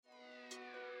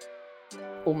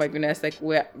oh my goodness, like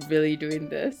we're really doing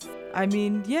this. I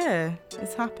mean, yeah,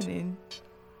 it's happening.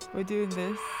 We're doing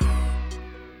this.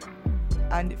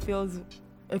 And it feels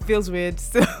weird.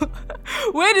 So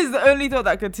weird is the only thought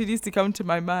that continues to come to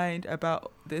my mind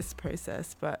about this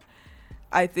process. But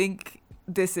I think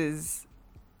this is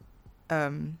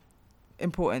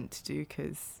important to do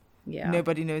because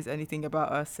nobody knows anything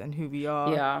about us and who we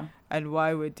are and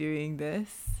why we're doing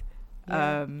this.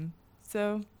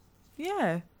 So,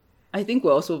 yeah. I think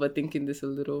we're also overthinking this a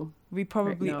little. We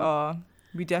probably are.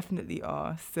 We definitely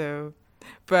are. So,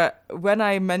 but when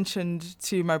I mentioned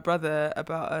to my brother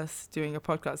about us doing a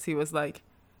podcast, he was like,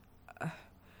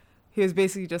 he was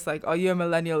basically just like, are you a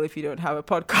millennial if you don't have a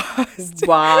podcast?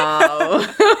 Wow.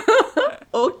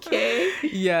 Okay.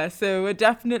 Yeah, so we're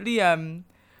definitely,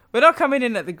 we're not coming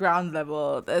in at the ground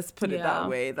level. Let's put it that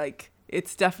way. Like,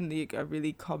 it's definitely a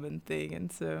really common thing.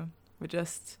 And so we're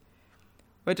just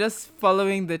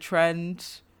following the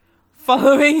trend,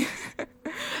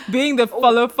 being the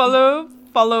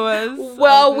followers.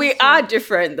 Well, we are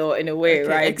different though, in a way,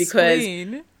 right?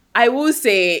 Explain. Because I will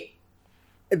say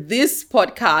this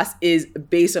podcast is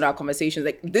based on our conversations.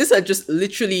 Like, these are just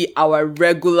literally our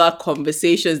regular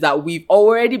conversations that we've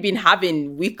already been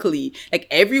having weekly. Like,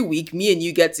 every week, me and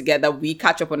you get together, we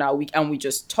catch up on our week and we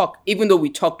just talk, even though we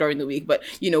talk during the week. But,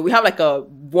 you know, we have like a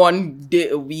 1 day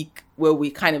a week where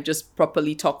we kind of just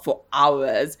properly talk for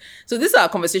hours. So these are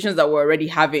conversations that we're already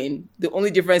having. The only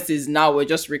difference is now we're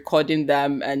just recording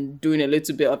them and doing a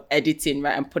little bit of editing,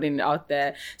 right, and putting it out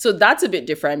there. So that's a bit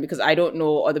different because I don't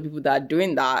know other people that are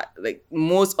doing that. Like,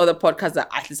 most other podcasts that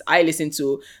at least I listen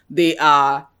to, they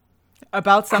are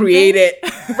about something created,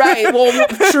 right? Well,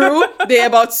 true. They're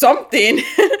about something.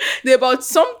 They're about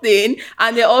something,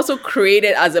 and they're also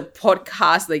created as a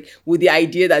podcast, like with the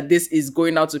idea that this is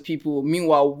going out to people.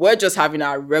 Meanwhile, we're just having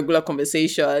our regular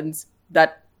conversations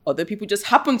that other people just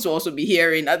happen to also be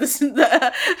hearing at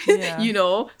you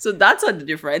know. So that's the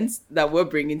difference that we're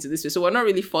bringing to this. So we're not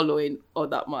really following all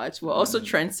that much. We're also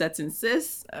trend setting,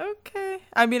 sis. Okay.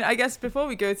 I mean, I guess before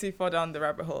we go too far down the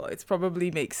rabbit hole, it probably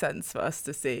makes sense for us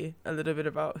to say a little bit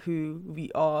about who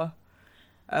we are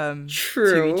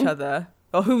to each other,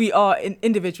 or who we are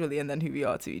individually, and then who we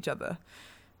are to each other.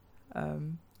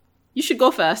 You should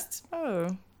go first.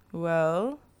 Oh,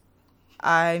 well,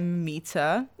 I'm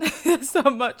Mita. There's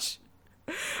not much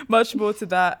more to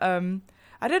that.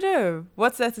 I don't know.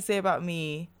 What's there to say about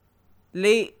me?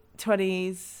 Late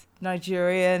 20s,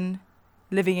 Nigerian,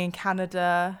 living in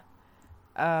Canada,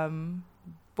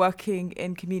 working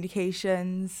in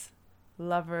communications,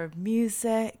 lover of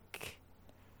music.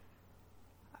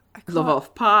 Lover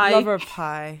of pie. Lover of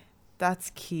pie.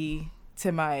 That's key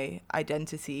to my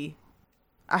identity.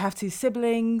 I have 2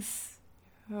 siblings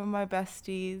who are my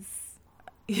besties.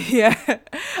 Yeah.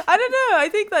 I don't know. I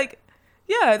think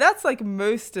that's like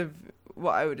most of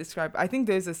what I would describe. I think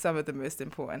those are some of the most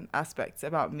important aspects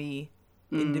about me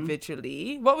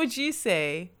individually. What would you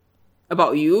say?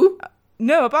 About you?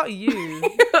 No, about you.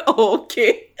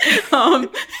 Okay.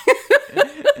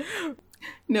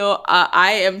 No,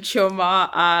 I am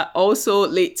Chioma, also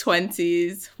late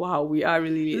 20s. Wow, we are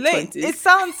really late 20s. It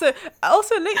sounds so...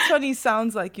 Also, late 20s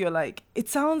sounds like you're like... It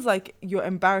sounds like you're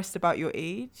embarrassed about your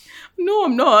age. No,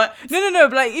 I'm not. No.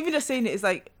 But like, even just saying it is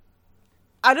like...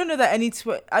 I don't know that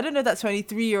I don't know that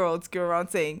 23-year-olds go around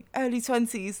saying early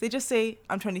 20s. They just say,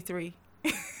 I'm 23.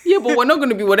 Yeah, but we're not going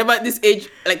to be whatever this age.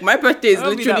 Like, my birthday is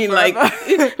literally like...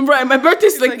 Right, my birthday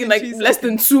is like in like less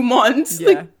than 2 months. Yeah.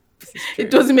 Like, it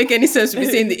doesn't make any sense to be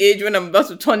saying the age when I'm about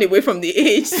to turn away from the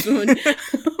age soon.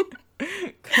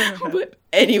 But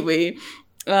anyway,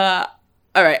 all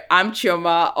right, I'm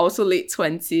Chioma, also late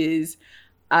 20s.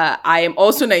 I am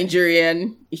also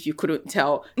Nigerian, if you couldn't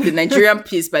tell. The Nigerian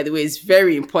piece, by the way, is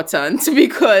very important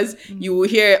because you will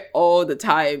hear it all the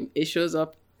time. It shows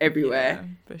up everywhere. Yeah,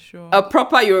 for sure. A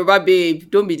proper Yoruba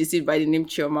babe. Don't be deceived by the name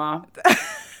Chioma.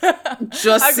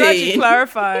 Just I'm saying. glad you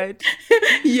clarified.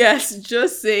 Yes,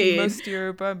 just saying. Most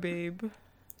Yoruba babe.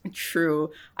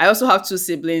 True. I also have 2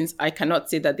 siblings. I cannot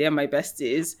say that they are my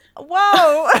besties.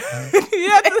 Wow.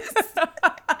 Yes.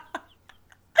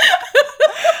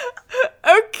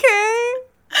 Okay.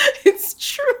 It's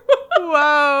true.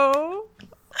 Wow.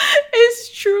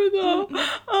 It's true though.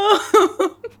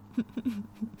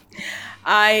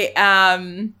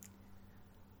 I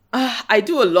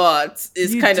do a lot.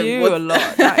 It's You kind of do what a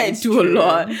lot. I do a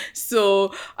lot.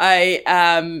 So I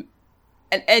am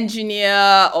an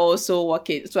engineer, also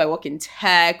working. So I work in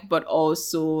tech, but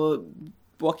also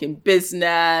work in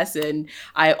business, and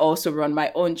I also run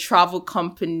my own travel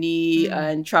company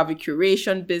and travel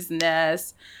curation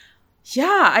business.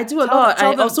 Yeah, I do a lot.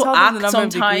 I also act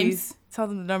sometimes. Tell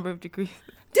them the number of degrees.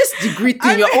 This degree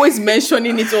thing, you're always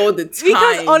mentioning it all the time.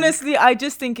 Because honestly, I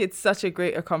just think it's such a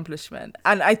great accomplishment.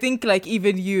 And I think like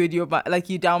even you and your like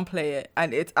you downplay it,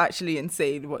 and it's actually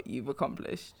insane what you've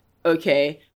accomplished.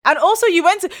 Okay. And also you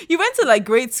went to like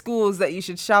great schools that you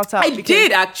should shout out. I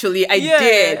did. I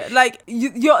did. Like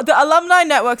the alumni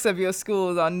networks of your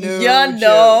schools are no no.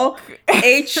 joke.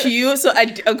 HU. So I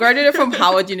graduated from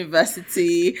Howard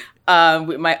University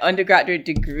with my undergraduate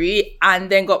degree, and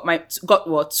then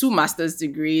got 2 master's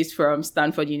degrees from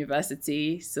Stanford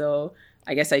University. So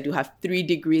I guess I do have 3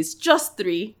 degrees, just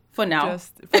 3 for now.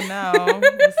 Just for now.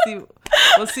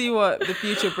 We'll see what the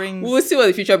future brings. We'll see what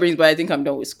the future brings, but I think I'm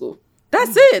done with school.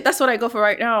 That's it. That's what I got for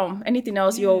right now. Anything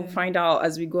else you'll find out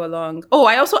as we go along. Oh,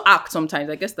 I also act sometimes.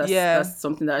 I guess that's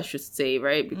something that I should say,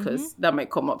 right? Because that might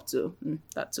come up too.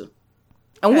 That too.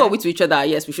 And who are we to each other?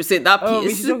 Yes, we should say that piece. Oh,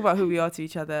 we should talk about who we are to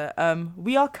each other.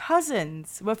 We are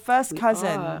cousins. We're first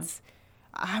cousins.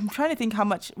 I'm trying to think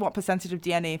what percentage of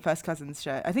DNA first cousins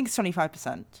share. I think it's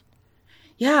 25%.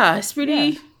 Yeah, it's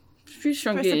pretty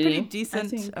strong. It's a pretty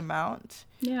decent amount.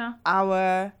 Yeah.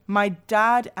 My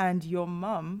dad and your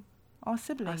mum are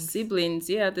siblings. Our siblings,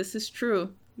 yeah, this is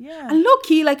true. Yeah. And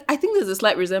low-key, like, I think there's a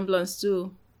slight resemblance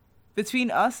too.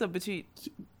 Between us or between...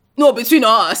 No, between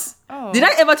us. Oh. Did I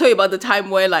ever tell you about the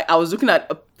time where, like, I was looking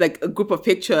at, a group of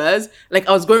pictures, like,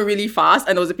 I was going really fast,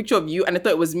 and there was a picture of you, and I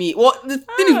thought it was me. Well, the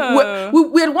thing is,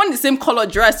 we had worn the same color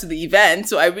dress to the event,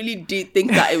 so I really did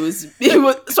think that it was...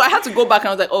 So I had to go back, and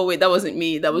I was like, oh, wait, that wasn't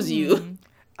me. That was you.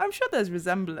 I'm sure there's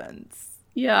resemblance.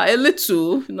 Yeah, a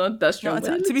little. Not that strong.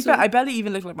 To be fair, I barely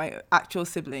even look like my actual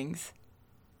siblings.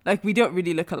 Like, we don't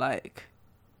really look alike.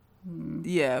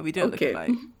 Yeah, we don't look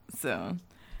alike. So,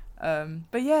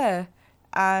 but yeah.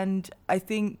 And I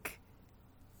think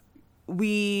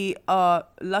we are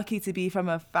lucky to be from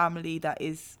a family that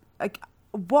is, like,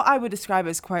 what I would describe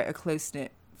as quite a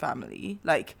close-knit family.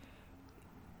 Like,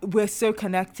 we're so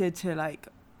connected to, like,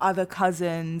 other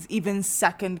cousins, even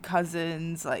second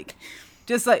cousins, like...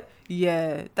 Just like,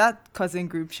 yeah, that cousin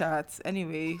group chat.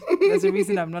 Anyway, there's a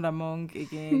reason I'm not among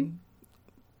again.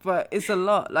 But it's a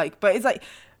lot. Like, but it's like,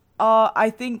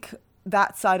 I think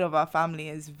that side of our family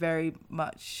is very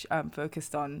much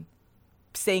focused on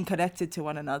staying connected to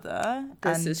one another.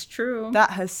 This is true.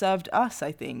 That has served us,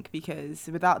 I think, because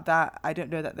without that, I don't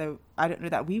know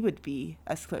that we would be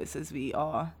as close as we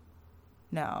are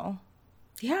now.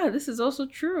 Yeah, this is also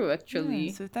true, actually.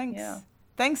 Yeah, so thanks. Yeah.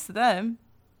 Thanks to them.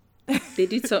 They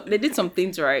did some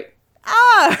things right.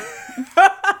 Wow.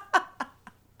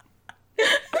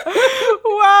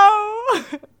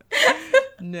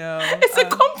 No. It's a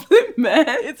compliment.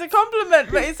 It's a compliment,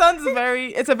 but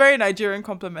it's a very Nigerian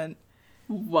compliment.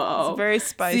 Wow. It's very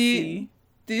spicy.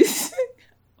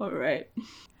 All right.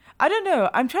 I don't know.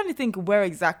 I'm trying to think where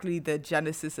exactly the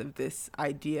genesis of this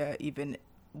idea even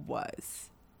was.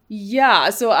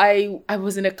 Yeah, so I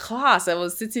was in a class. I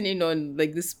was sitting in on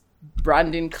like this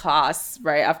branding class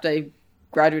right after I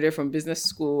graduated from business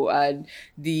school, and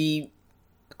the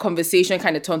conversation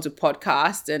kind of turned to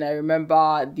podcast. And I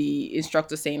remember the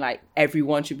instructor saying like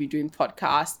everyone should be doing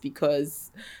podcasts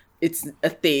because it's a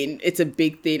thing, it's a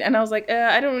big thing. And I was like,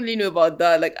 I don't really know about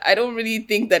that. Like, I don't really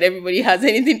think that everybody has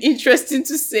anything interesting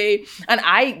to say. And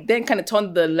I then kind of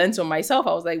turned the lens on myself.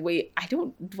 I was like, wait,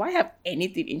 do I have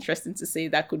anything interesting to say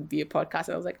that could be a podcast?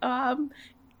 And I was like,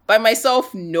 by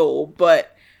myself, no,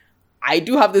 but I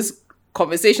do have this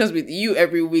conversations with you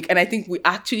every week, and I think we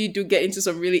actually do get into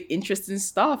some really interesting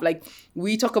stuff. Like,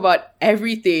 we talk about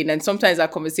everything, and sometimes our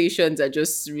conversations are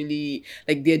just really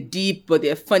like, they're deep, but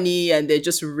they're funny and they're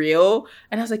just real.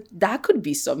 And I was like, that could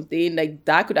be something, like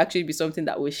that could actually be something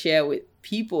that we share with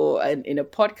people and in a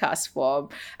podcast form.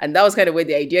 And that was kind of where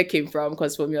the idea came from,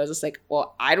 because for me, I was just like,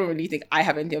 well, I don't really think I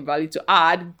have anything of value to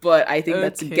add, but I think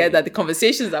that together the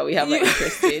conversations that we have are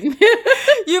interesting.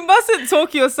 You mustn't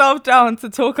talk yourself down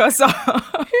to talk us up.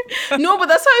 No, but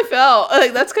that's how I felt.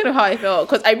 Like, that's kind of how I felt,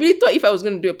 because I really thought if I was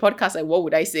going to do a podcast, like, what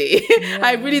would I say? Yeah.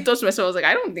 I really thought to myself, I was like,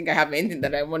 I don't think I have anything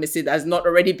that I want to say that's not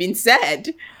already been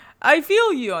said. I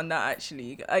feel you on that,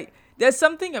 actually. There's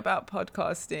something about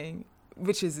podcasting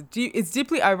which is it's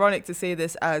deeply ironic to say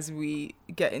this as we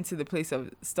get into the place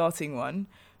of starting one,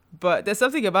 but there's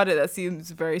something about it that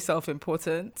seems very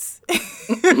self-important.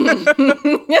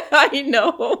 I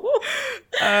know.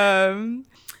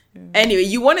 Anyway,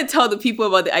 you want to tell the people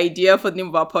about the idea for the name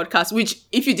of our podcast, which,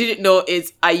 if you didn't know,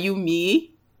 is Are You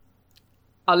Me?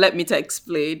 I'll let Mita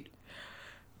explain.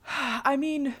 I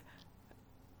mean,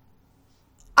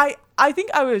 I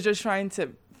think I was just trying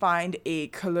to find a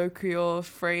colloquial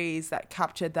phrase that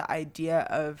captured the idea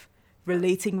of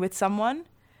relating with someone,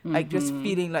 like just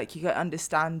feeling like you can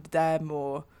understand them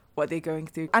or what they're going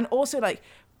through, and also like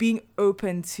being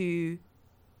open to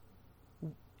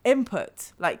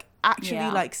input, like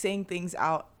actually like saying things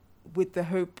out with the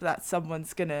hope that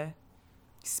someone's gonna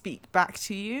speak back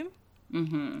to you.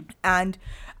 And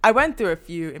I went through a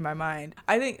few in my mind.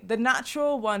 I think the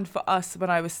natural one for us when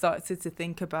I was started to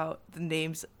think about the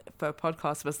names for a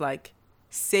podcast was like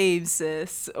same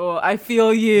sis, or I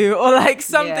feel you, or like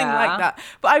something like that.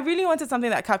 But I really wanted something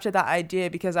that captured that idea,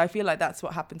 because I feel like that's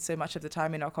what happens so much of the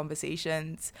time in our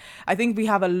conversations. I think we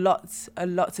have a lot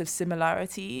of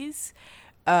similarities,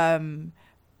 and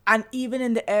even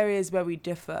in the areas where we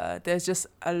differ, there's just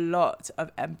a lot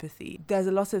of empathy. There's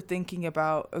a lot of thinking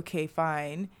about, okay,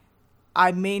 fine,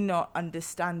 I may not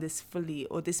understand this fully,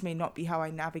 or this may not be how I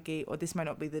navigate, or this might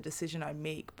not be the decision I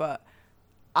make, but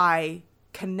I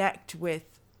connect with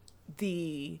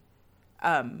the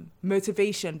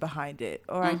motivation behind it,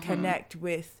 or I connect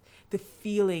with the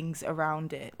feelings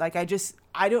around it. Like I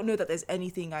don't know that there's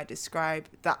anything I describe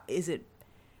that isn't,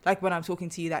 like when I'm talking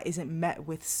to you, that isn't met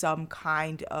with some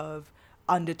kind of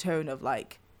undertone of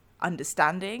like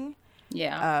understanding.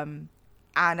 And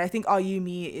I think Are You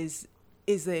Me is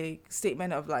a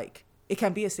statement of like, it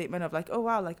can be a statement of like, oh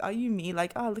wow, like are you me,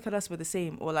 like oh look at us, we're the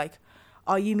same, or like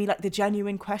are you me, like the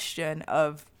genuine question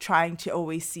of trying to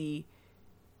always see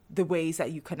the ways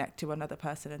that you connect to another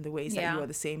person, and the ways that you are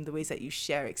the same, the ways that you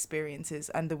share experiences,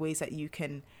 and the ways that you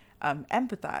can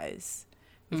empathize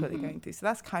with what they're going through. So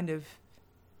that's kind of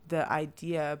the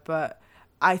idea. But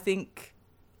I think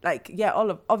like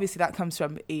obviously that comes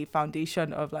from a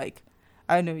foundation of like,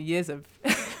 I don't know, years of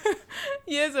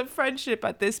friendship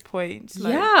at this point.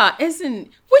 Like,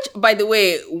 which by the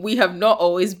way, we have not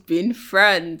always been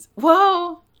friends.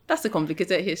 Well, that's a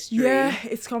complicated history. Yeah,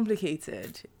 it's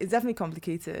complicated. It's definitely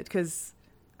complicated, because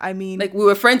I mean, like we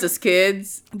were friends as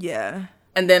kids. Yeah.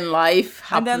 And then life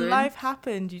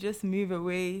happened. You just move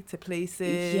away to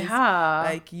places. Yeah.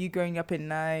 Like you growing up in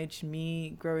Niger,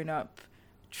 me growing up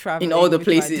traveling in all the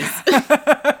places.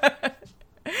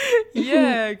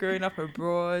 Yeah, growing up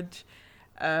abroad.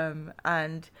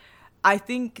 And I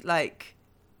think like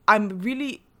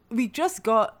we just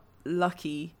got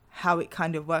lucky how it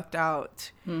kind of worked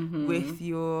out with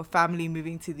your family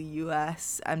moving to the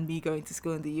US and me going to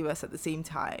school in the US at the same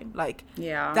time. Like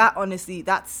that, honestly,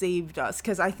 that saved us,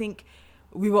 because I think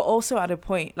we were also at a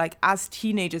point, like as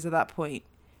teenagers at that point,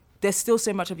 there's still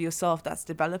so much of yourself that's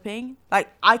developing. Like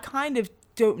I kind of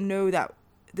don't know that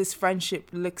this friendship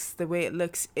looks the way it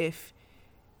looks if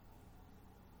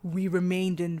we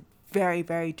remained in very,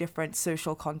 very different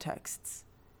social contexts.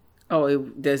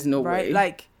 There's no way.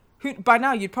 Like, by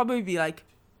now you'd probably be like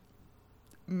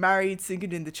married,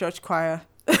 singing in the church choir.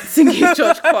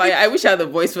 I wish I had the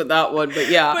voice for that one, but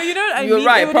yeah. But you know what I mean? You're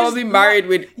right. Probably married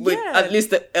with at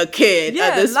least a kid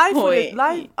at this point.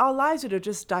 Our lives would have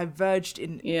just diverged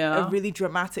in a really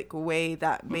dramatic way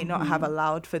that may not have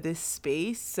allowed for this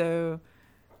space. So,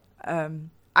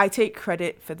 I take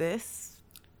credit for this.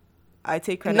 I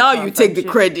take credit. Now you take the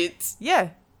credit. Yeah,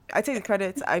 I take the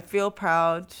credit. I feel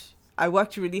proud. I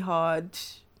worked really hard.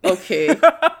 Okay.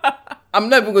 I'm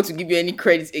not even going to give you any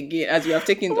credit again, as you have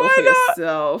taken it all for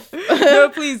yourself. No,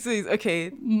 please.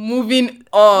 Okay. Moving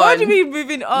on. What do you mean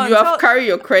moving on? You have carried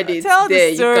your credits tell there.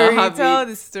 The story. You can have tell it.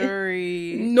 the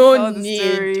story. No tell need.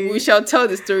 The story. We shall tell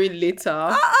the story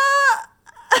later.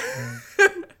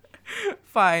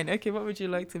 Fine. Okay, what would you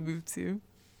like to move to?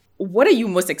 What are you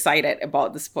most excited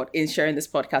about in sharing this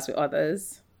podcast with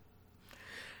others?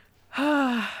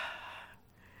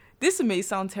 This may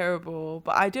sound terrible,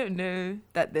 but I don't know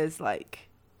that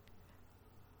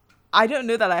I don't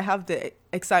know that I have the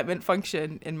excitement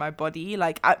function in my body.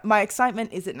 Like my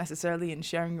excitement isn't necessarily in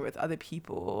sharing it with other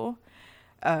people.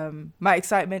 My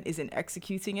excitement is in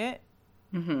executing it.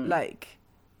 Like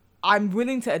I'm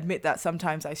willing to admit that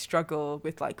sometimes I struggle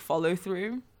with like follow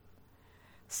through.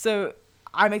 So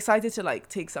I'm excited to like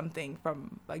take something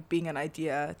from like being an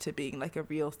idea to being like a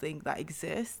real thing that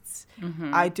exists.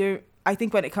 I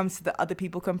think when it comes to the other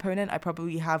people component, I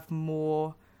probably have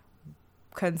more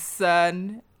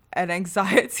concern and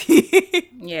anxiety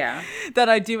than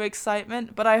I do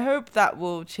excitement. But I hope that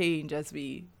will change as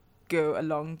we go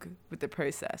along with the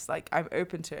process. Like I'm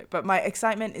open to it. But my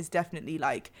excitement is definitely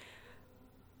like,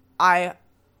 my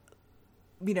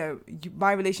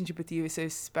relationship with you is so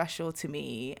special to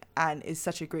me and is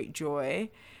such a great joy.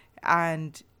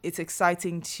 And it's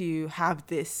exciting to have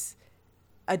this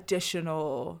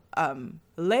additional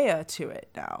layer to it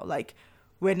now. Like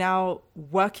we're now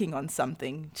working on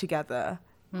something together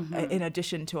in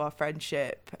addition to our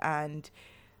friendship, and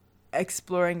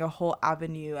exploring a whole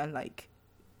avenue. And like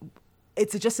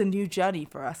it's just a new journey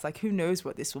for us. Like, who knows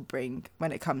what this will bring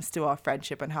when it comes to our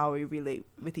friendship and how we relate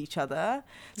with each other.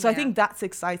 So I think that's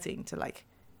exciting to like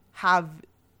have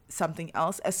something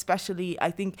else, especially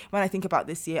I think when I think about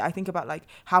this year, I think about like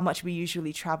how much we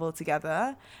usually travel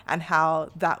together and how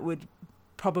that would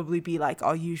probably be like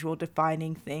our usual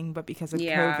defining thing, but because of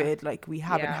COVID, like we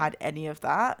haven't had any of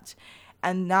that,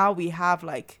 and now we have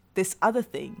like this other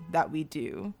thing that we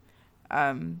do.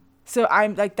 So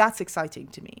I'm like, that's exciting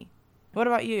to me. What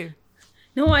about you?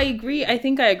 No, I agree. I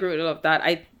think I agree with all of that.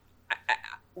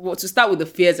 Well, to start with the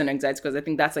fears and anxieties, because I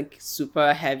think that's like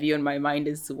super heavy on my mind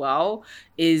as well,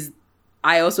 is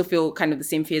I also feel kind of the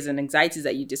same fears and anxieties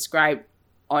that you described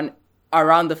on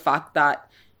around the fact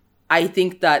that I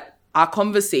think that our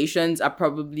conversations are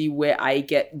probably where I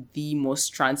get the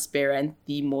most transparent,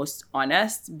 the most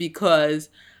honest, because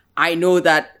I know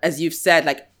that, as you've said,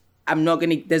 like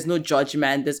there's no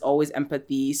judgment, there's always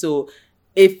empathy. So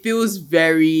it feels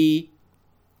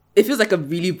like a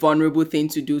really vulnerable thing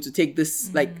to do, to take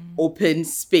this like open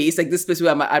space, like this place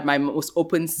where I'm at my most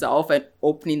open self and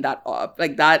opening that up.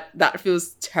 Like that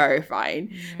feels terrifying.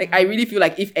 Yeah. Like I really feel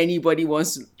like if anybody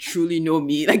wants to truly know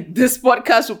me, like this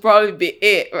podcast will probably be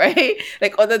it, right?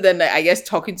 Like other than like, I guess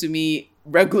talking to me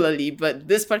regularly, but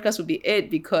this podcast will be it,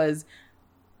 because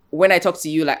when I talk to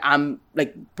you, like I'm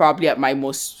like probably at my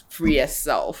most freest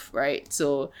self, right?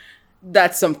 So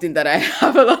that's something that I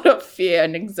have a lot of fear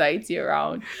and anxiety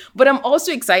around. But I'm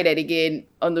also excited, again,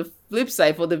 on the flip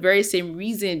side, for the very same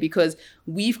reason, because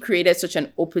we've created such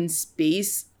an open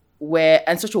space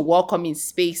and such a welcoming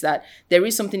space, that there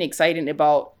is something exciting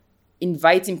about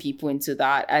inviting people into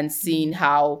that and seeing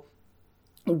how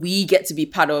we get to be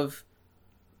part of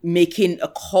making a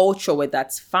culture where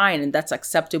that's fine and that's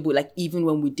acceptable. Like even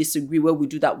when we disagree, where we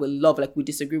do that with love, like we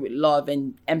disagree with love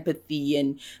and empathy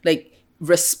and like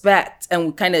respect, and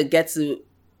we kind of get to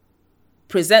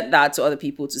present that to other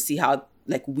people to see how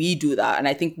like we do that. And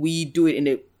I think we do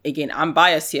it again, I'm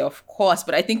biased here, of course,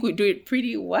 but I think we do it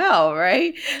pretty well,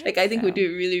 right? Like I think we do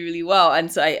it really, really well.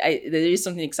 And so I there is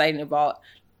something exciting about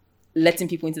letting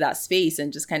people into that space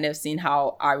and just kind of seeing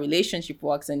how our relationship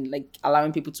works, and like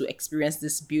allowing people to experience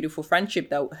this beautiful friendship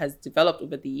that has developed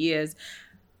over the years.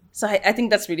 So I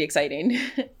think that's really exciting.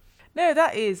 No,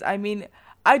 that is. I mean,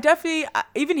 I definitely,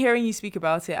 even hearing you speak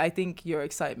about it, I think your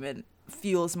excitement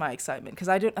fuels my excitement, because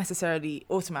I don't necessarily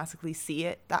automatically see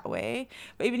it that way.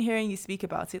 But even hearing you speak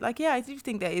about it, like, yeah, I do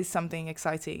think there is something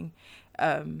exciting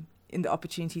in the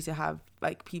opportunity to have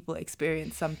like people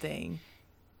experience something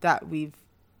that we've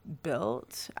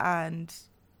built, and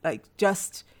like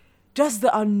just the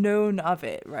unknown of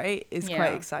it, right, is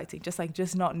quite exciting.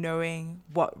 Just not knowing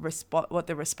what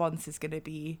the response is going to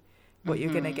be, what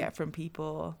you're going to get from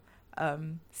people.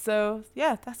 So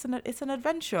yeah, it's an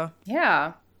adventure.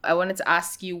 Yeah. I wanted to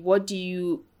ask you, what do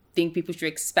you think people should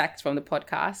expect from the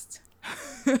podcast?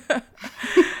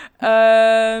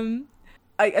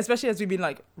 Especially as we've been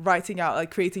like writing out, like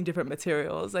creating different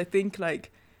materials, I think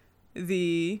like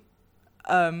the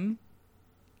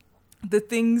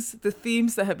themes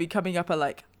that have been coming up are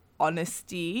like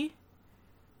honesty,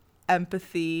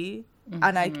 empathy,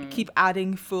 and I keep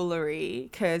adding foolery,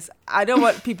 because I don't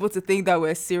want people to think that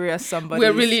we're serious somebody.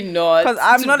 We're really not. Because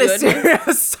I'm not a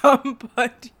serious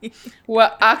somebody.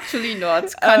 We're actually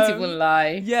not. Can't even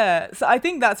lie. Yeah. So I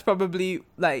think that's probably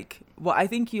like what I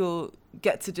think you'll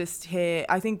get to just hear.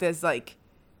 I think there's like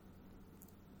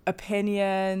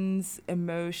opinions,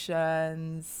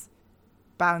 emotions,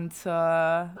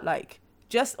 banter, like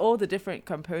just all the different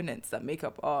components that make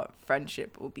up our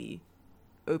friendship will be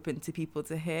open to people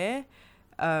to hear.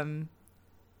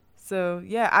 So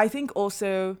yeah, I think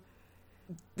also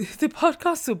the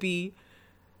podcast will be,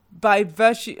 by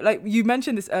virtue, like you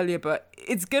mentioned this earlier, but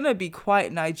it's gonna be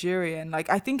quite Nigerian. Like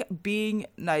I think being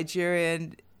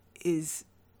Nigerian is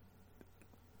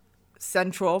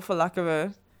central, for lack of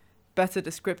a better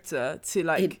descriptor, to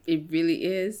like it really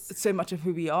is so much of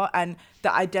who we are and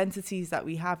the identities that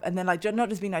we have, and then like not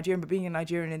just being Nigerian but being a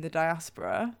Nigerian in the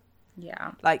diaspora.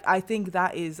 Yeah, like I think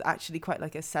that is actually quite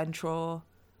like a central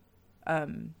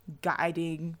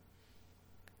guiding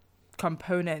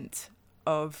component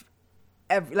of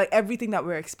everything that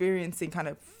we're experiencing kind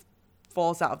of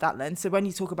falls out of that lens. So when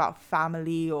you talk about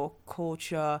family or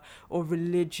culture or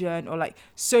religion, or like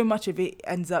so much of it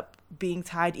ends up being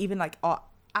tied, even like our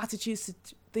attitudes to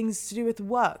things to do with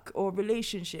work or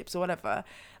relationships or whatever,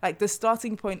 like the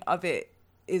starting point of it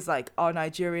is like our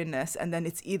Nigerianness, and then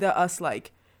it's either us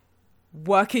like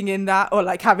working in that or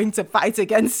like having to fight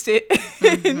against it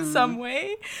in some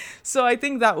way. So I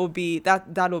think that'll be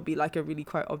like a really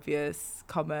quite obvious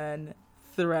common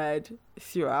thread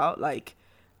throughout, like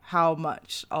how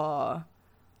much our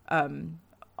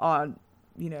our,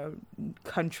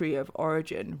 country of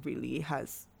origin really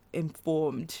has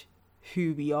informed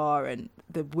who we are and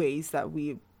the ways that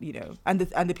we, and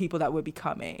the people that we're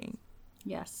becoming.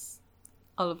 Yes,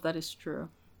 all of that is true.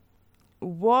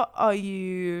 What are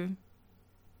you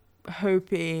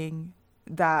hoping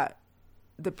that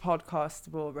the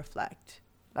podcast will reflect?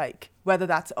 Like, whether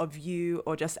that's of you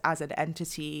or just as an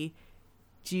entity,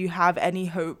 do you have any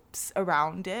hopes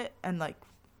around it? And like,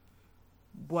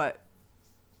 do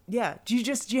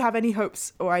you have any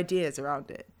hopes or ideas around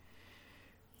it?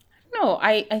 No,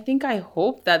 I think I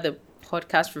hope that the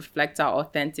podcast reflects our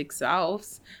authentic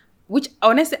selves, which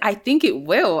honestly, I think it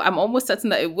will. I'm almost certain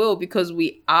that it will, because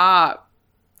we are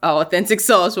our authentic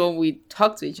selves when we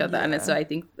talk to each other. Yeah. And so I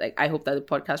think, like, I hope that the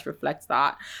podcast reflects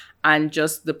that, and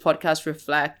just the podcast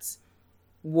reflects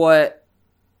what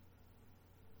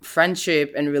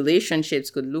friendship and relationships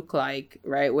could look like,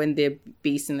 right? When they're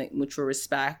based in like mutual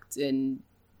respect and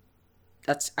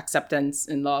that's acceptance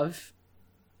and love,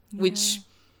 which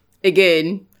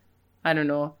again, I don't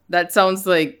know, that sounds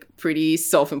like pretty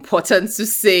self-important to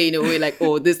say in a way, like,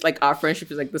 oh, this, like, our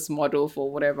friendship is like this model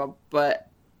for whatever, but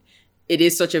it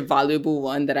is such a valuable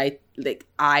one that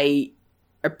I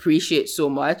appreciate so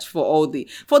much for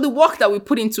the work that we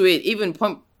put into it, even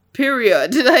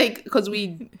period, like, because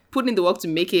we put in the work to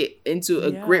make it into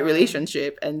a great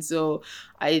relationship. And so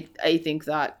I think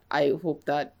that, I hope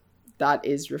that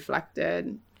is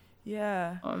reflected.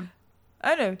 Yeah.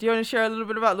 I don't know. Do you want to share a little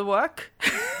bit about the work?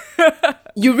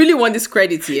 You really want this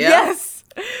credit here? Yes.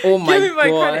 Oh my Give me my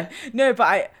God.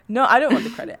 credit. No, I don't want the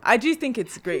credit. I do think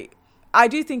it's great. I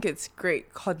do think it's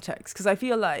great context, because I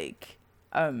feel like,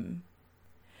 I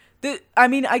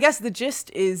guess the gist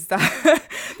is that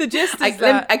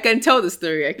I can tell the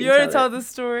story. You want to tell the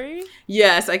story?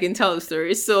 Yes, I can tell the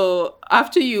story. So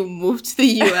after you moved to the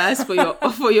US for your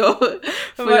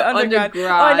undergrad. Oh,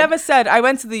 I never said I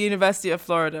went to the University of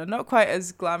Florida. Not quite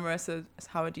as glamorous as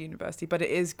Howard University, but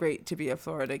it is great to be a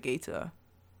Florida Gator.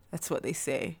 That's what they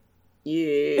say.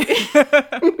 Yeah.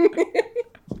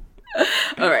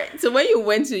 All right. So when you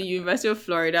went to the University of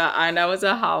Florida and I was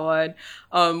at Howard,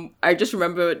 I just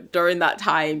remember during that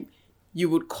time, you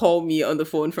would call me on the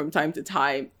phone from time to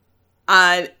time,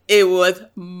 and it was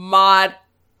mad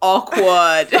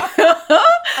awkward.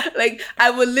 Like, I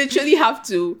would literally have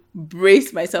to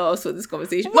brace myself for this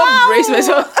conversation. Wow. Not brace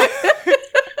myself.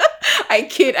 I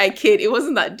kid. It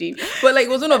wasn't that deep. But like, it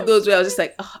was one of those where I was just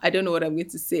like, oh, I don't know what I'm going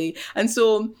to say. And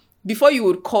so before you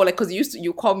would call, like, because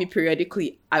you call me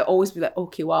periodically, I always be like,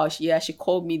 okay, wow, she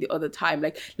called me the other time.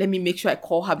 Like, let me make sure I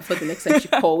call her before the next time she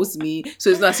calls me. So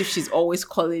it's not as if she's always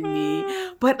calling me.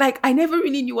 But like, I never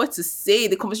really knew what to say.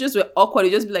 The conversations were awkward.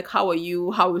 It'd just be like, how are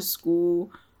you? How is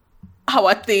school? How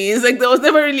are things? Like, there was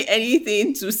never really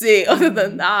anything to say other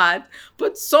than that.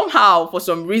 But somehow, for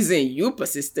some reason, you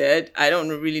persisted. I don't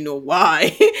really know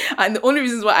why. And the only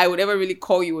reasons why I would ever really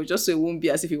call you was just so it wouldn't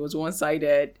be as if it was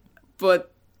one-sided.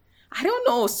 But I don't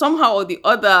know, somehow or the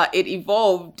other, it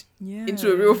evolved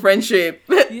into a real friendship.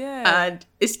 Yeah. And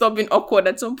it stopped being awkward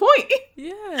at some point.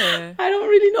 Yeah. I don't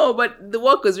really know, but the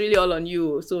work was really all on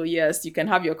you. So yes, you can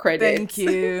have your credit. Thank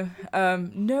you.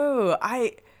 No,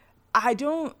 I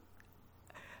don't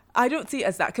see it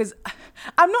as that, because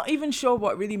I'm not even sure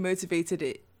what really motivated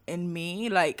it in me.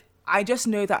 Like, I just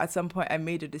know that at some point I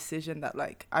made a decision that,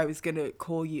 like, I was going to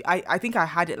call you. I think I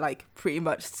had it, like, pretty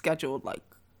much scheduled, like,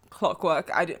 clockwork.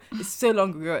 It's so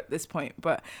long ago at this point,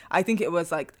 but I think it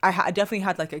was like I definitely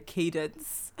had like a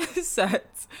cadence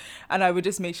set, and I would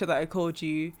just make sure that I called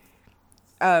you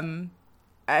at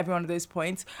every one of those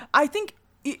points. I think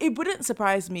it wouldn't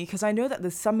surprise me, because I know that the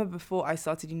summer before I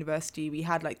started university, we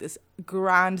had like this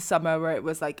grand summer where it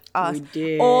was like us,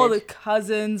 all the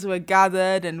cousins were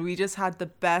gathered, and we just had the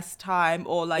best time,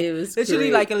 or like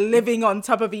literally great. like living on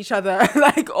top of each other,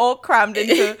 like all crammed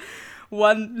into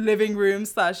one living room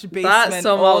 / basement. That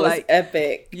summer was like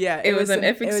epic. Yeah, it was an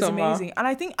epic summer. It was amazing. And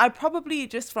I think I probably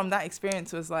just from that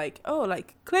experience was like, oh,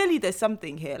 like clearly there's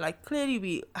something here. Like clearly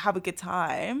we have a good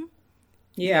time.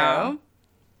 Yeah. You know?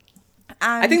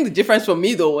 And I think the difference for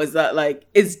me though was that like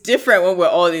it's different when we're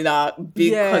all in our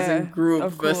big cousin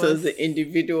group versus the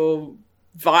individual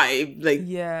vibe,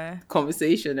 like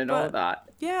conversation and all that.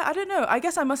 Yeah, I don't know. I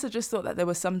guess I must have just thought that there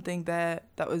was something there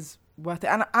that was worth it.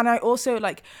 And I also,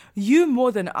 like, you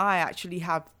more than I actually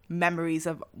have memories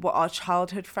of what our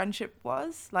childhood friendship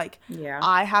was. Like,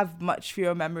 I have much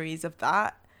fewer memories of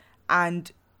that.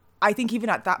 And I think even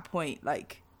at that point,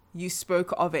 like, you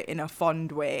spoke of it in a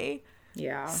fond way.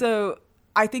 Yeah. So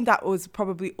I think that was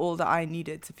probably all that I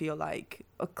needed to feel like,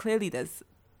 oh, clearly there's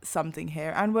something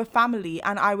here. And we're family.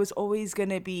 And I was always going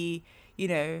to be, you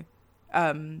know,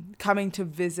 coming to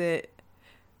visit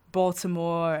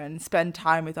Baltimore and spend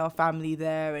time with our family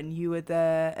there, and you were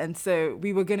there, and so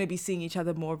we were going to be seeing each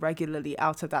other more regularly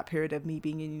out of that period of me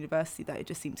being in university, that it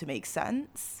just seemed to make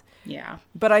sense. Yeah.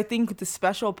 But I think the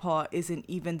special part isn't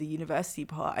even the university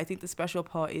part. I think the special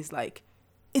part is like,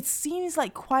 it seems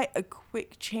like quite a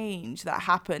quick change that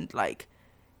happened like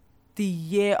the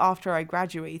year after I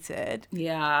graduated.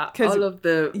 Yeah, all of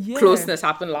the closeness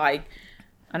happened like,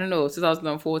 I don't know,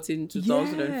 2014,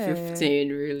 2015,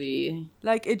 really.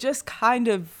 Like, it just kind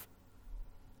of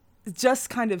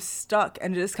stuck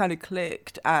and just kind of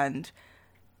clicked. And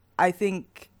I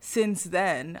think since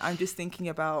then, I'm just thinking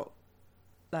about,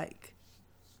 like,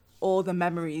 all the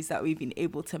memories that we've been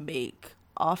able to make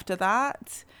after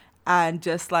that. And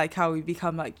just, like, how we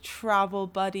become, like, travel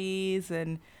buddies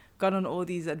and gone on all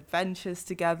these adventures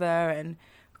together, and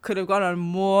could have gone on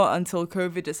more until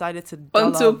COVID decided to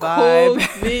dull our vibe.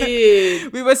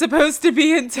 COVID. We were supposed to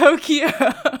be in Tokyo.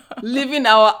 Living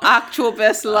our actual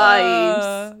best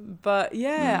lives. But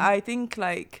yeah, I think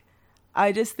like,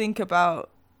 I just think about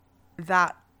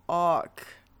that arc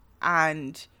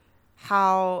and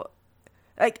how,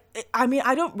 like, I mean,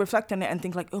 I don't reflect on it and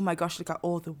think like, oh my gosh, look at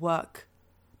all the work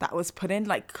that was put in.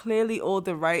 Like, clearly all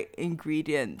the right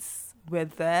ingredients were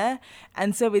there,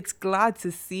 and so it's glad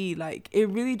to see, like, it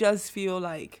really does feel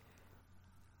like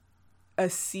a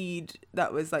seed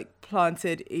that was like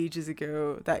planted ages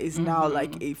ago that is now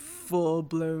like a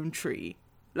full-blown tree,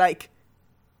 like,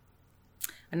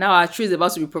 and now our tree is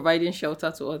about to be providing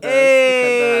shelter to others.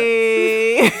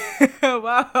 Hey!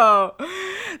 Wow,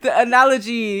 the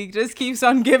analogy just keeps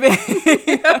on giving.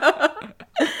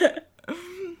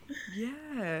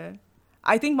 Yeah,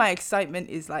 I think my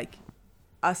excitement is like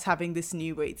us having this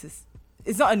new way to,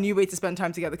 it's not a new way to spend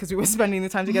time together because we were spending the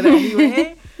time together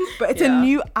anyway, but it's a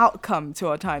new outcome to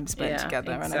our time spent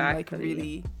together. Exactly. And I'm like,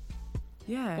 really,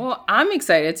 well, I'm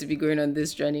excited to be going on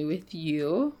this journey with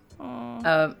you. And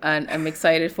I'm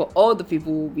excited for all the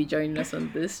people who will be joining us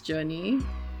on this journey.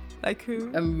 Like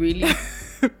who? I'm really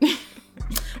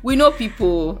we know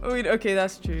people. Okay,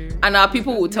 that's true. And our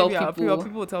people will tell people.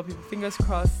 People will tell people. Fingers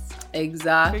crossed.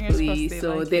 Exactly.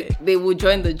 So they will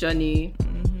join the journey.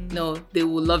 No, they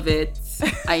will love it.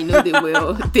 I know they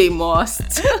will. They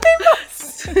must. They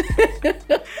must.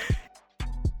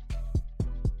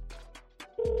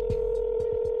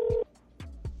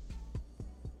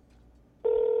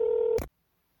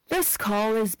 This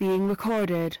call is being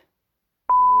recorded.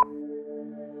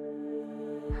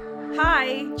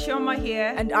 Hi, Chioma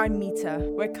here. And I'm Mita.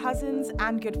 We're cousins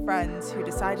and good friends who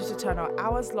decided to turn our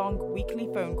hours-long weekly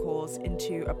phone calls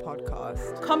into a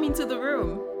podcast. Come into the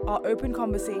room. Our open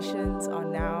conversations are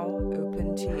now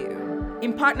open to you.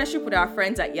 In partnership with our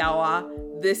friends at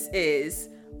Yawa, this is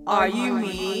Are You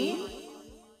Me?